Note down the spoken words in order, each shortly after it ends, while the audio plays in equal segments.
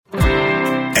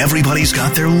Everybody's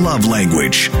got their love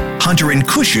language. Hunter and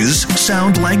Kush's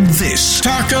sound like this.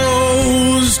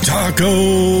 Tacos,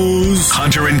 tacos.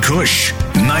 Hunter and Kush,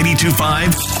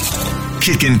 92.5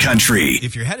 Kickin' Country.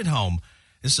 If you're headed home,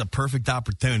 this is a perfect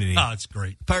opportunity. Oh, it's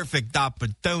great. Perfect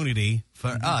opportunity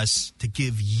for us to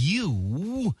give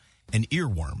you an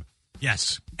earworm.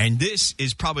 Yes. And this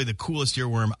is probably the coolest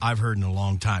earworm I've heard in a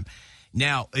long time.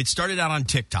 Now, it started out on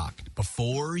TikTok.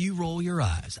 Before you roll your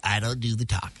eyes, I don't do the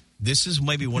talk. This is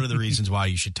maybe one of the reasons why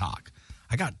you should talk.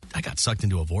 I got sucked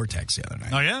into a vortex the other night.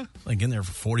 Oh, yeah? Like in there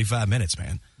for 45 minutes,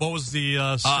 man. What was the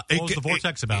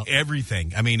vortex about?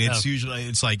 Everything. I mean,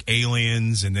 it's like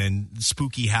aliens and then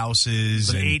spooky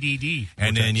houses. An and ADD.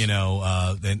 And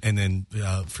vortex. then,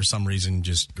 for some reason,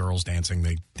 just girls dancing.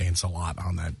 They dance a lot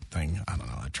on that thing. I don't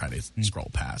know. I try to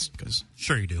scroll past because.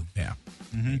 Sure you do. Yeah.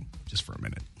 Just for a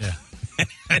minute. Yeah.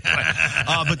 Anyway,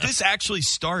 but this actually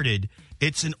started,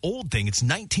 it's an old thing. It's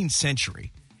 19th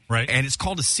century. Right. And it's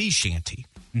called a sea shanty.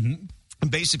 Mm-hmm. And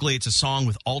basically, it's a song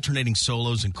with alternating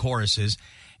solos and choruses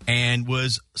and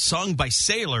was sung by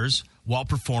sailors while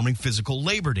performing physical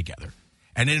labor together.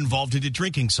 And it involved into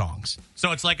drinking songs.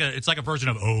 So it's like a version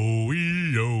of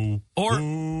O-E-O or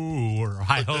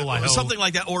Hi-Ho, Hi-Ho. Something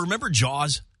like that. Or remember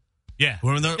Jaws? Yeah.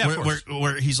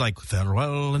 Where he's like,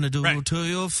 farewell and adieu to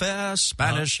your fair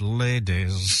Spanish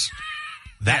ladies.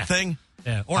 That thing?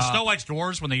 Yeah. Or Snow White's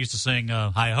Dwarves when they used to sing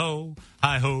Hi-Ho,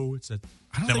 Hi-Ho. It's I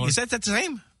don't think, is that the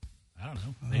same? I don't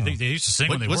know. They used to sing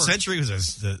when they What worked. century was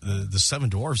this, the Seven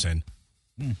Dwarfs in?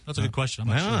 That's a good question.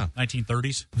 I'm not sure.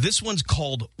 1930s. This one's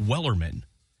called Wellerman,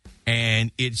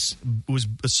 and it was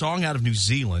a song out of New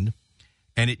Zealand,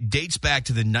 and it dates back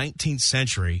to the 19th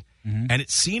century, and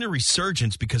it's seen a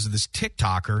resurgence because of this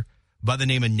TikToker by the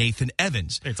name of Nathan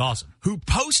Evans. It's awesome. Who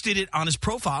posted it on his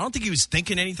profile. I don't think he was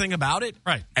thinking anything about it.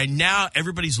 Right. And now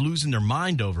everybody's losing their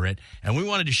mind over it. And we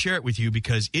wanted to share it with you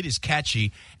because it is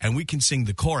catchy and we can sing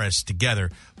the chorus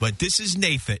together. But this is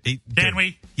Nathan. Can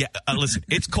we? Yeah. Listen,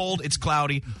 it's cold. It's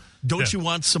cloudy. Don't you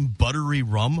want some buttery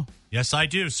rum? Yes, I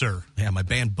do, sir. Yeah, my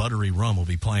band Buttery Rum will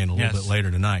be playing a little bit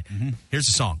later tonight. Here's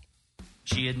the song.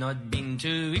 She had not been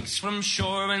 2 weeks from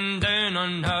shore when down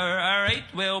on her a right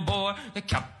whale bore. The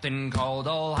captain called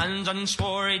all hands and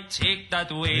swore he'd take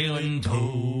that whale in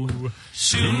tow.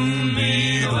 Soon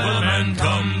may the whaleman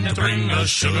come to bring us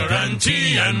sugar and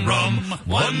tea and rum.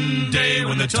 One day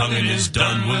when the tonguing is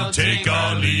done, we'll take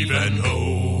our leave and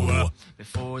go.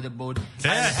 Before the boat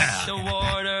had hit the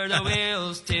water, the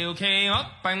whale's tail came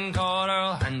up and caught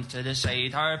her. Hands to the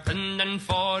side, harping and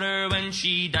fought her when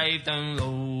she dived down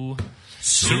low.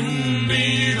 Soon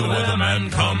may the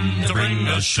weatherman come to bring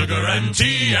us sugar and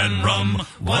tea and rum.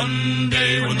 One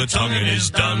day when the tonguing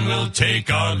is done, we'll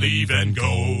take our leave and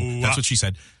go. That's what she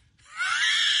said.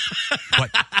 What?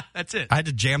 That's it. I had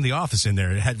to jam The Office in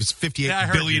there. It was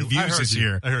 58 billion views this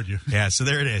year. I heard you. Yeah, so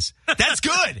there it is. That's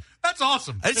good. That's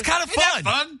awesome. It's kind of Isn't that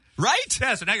fun. fun? Right?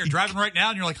 Yeah, so now you're driving right now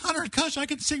and you're like, Hunter and Kush, I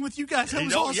can sing with you guys. That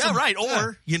was awesome. Yeah, right.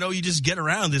 Or, you just get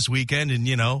around this weekend and,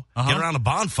 get around a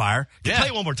bonfire. Play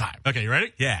it one more time. Okay, you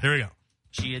ready? Yeah. Here we go.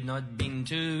 She had not been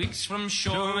 2 weeks from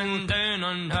shore when down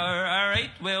on her a right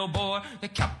whale bore. The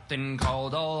captain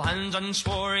called all hands and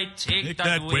swore he'd take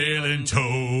that whale in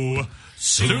tow.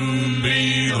 Soon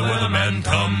may the weatherman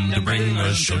come to bring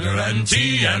us sugar and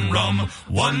tea and rum.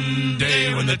 One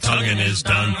day when the tonguing is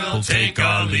done, we'll take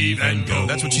our leave and go.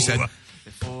 That's what she said.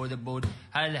 Before the boat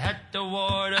had hit the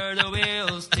water, the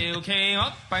whale's tail came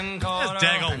up and caught her.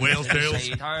 Dang old whale's tails.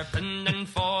 Harping and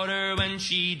fought her when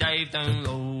she dived down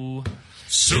low.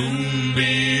 Soon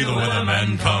may the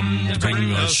weatherman come to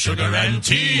bring us sugar and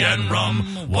tea and rum.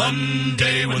 One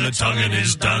day when the tonguing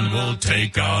is done, we'll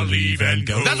take our leave and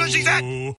go. That's what she said.